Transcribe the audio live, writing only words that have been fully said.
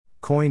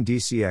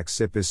CoinDCX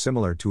SIP is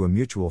similar to a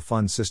mutual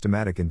fund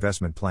systematic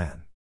investment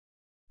plan.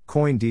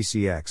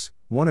 CoinDCX,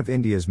 one of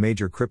India's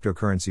major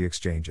cryptocurrency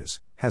exchanges,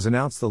 has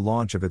announced the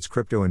launch of its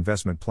Crypto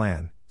Investment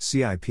Plan,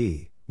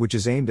 CIP, which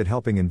is aimed at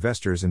helping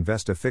investors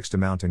invest a fixed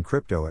amount in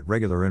crypto at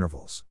regular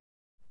intervals.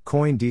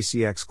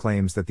 CoinDCX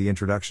claims that the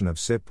introduction of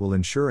CIP will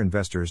ensure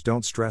investors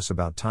don't stress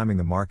about timing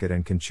the market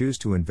and can choose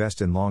to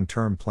invest in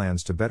long-term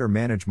plans to better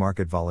manage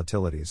market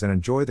volatilities and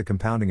enjoy the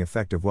compounding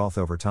effect of wealth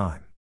over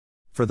time.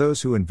 For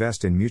those who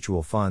invest in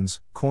mutual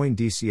funds,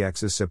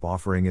 CoinDCX's CIP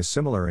offering is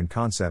similar in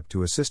concept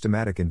to a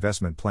systematic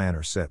investment plan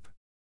or SIP.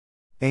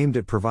 Aimed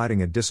at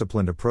providing a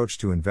disciplined approach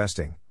to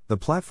investing, the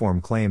platform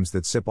claims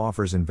that CIP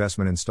offers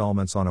investment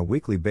installments on a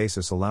weekly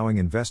basis, allowing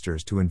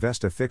investors to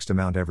invest a fixed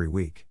amount every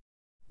week.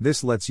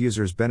 This lets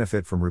users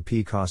benefit from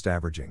repeat cost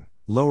averaging,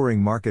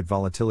 lowering market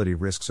volatility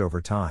risks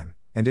over time,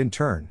 and in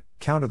turn,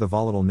 counter the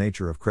volatile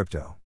nature of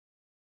crypto.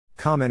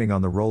 Commenting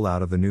on the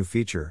rollout of the new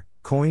feature,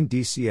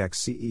 CoinDCX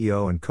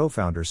CEO and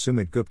co-founder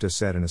Sumit Gupta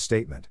said in a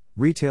statement,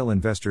 "Retail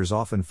investors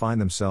often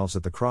find themselves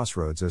at the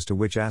crossroads as to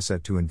which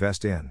asset to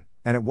invest in,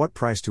 and at what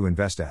price to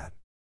invest at.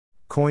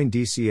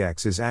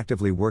 CoinDCX is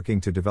actively working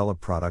to develop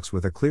products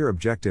with a clear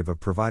objective of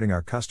providing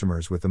our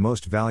customers with the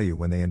most value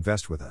when they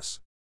invest with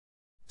us.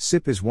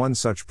 SIP is one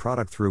such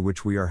product through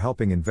which we are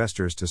helping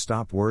investors to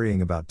stop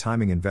worrying about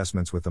timing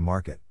investments with the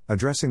market,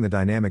 addressing the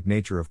dynamic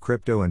nature of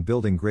crypto and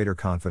building greater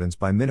confidence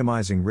by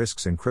minimizing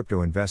risks in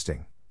crypto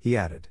investing," he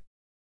added.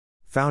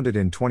 Founded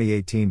in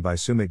 2018 by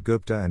Sumit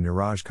Gupta and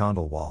Niraj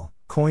Khandelwal,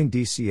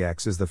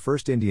 CoinDCX is the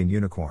first Indian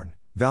unicorn,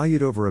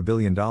 valued over $1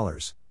 billion,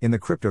 in the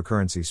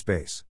cryptocurrency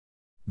space.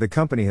 The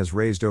company has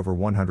raised over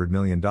 $100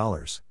 million,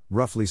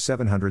 roughly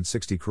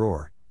 760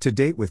 crore, to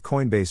date, with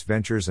Coinbase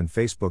Ventures and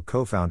Facebook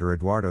co-founder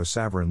Eduardo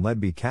Saverin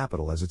led B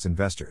Capital as its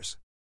investors.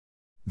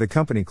 The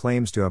company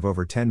claims to have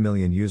over 10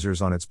 million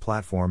users on its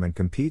platform and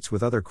competes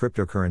with other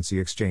cryptocurrency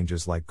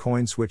exchanges like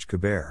CoinSwitch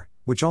Kuber,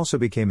 which also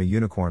became a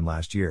unicorn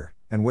last year,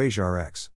 and WageRx.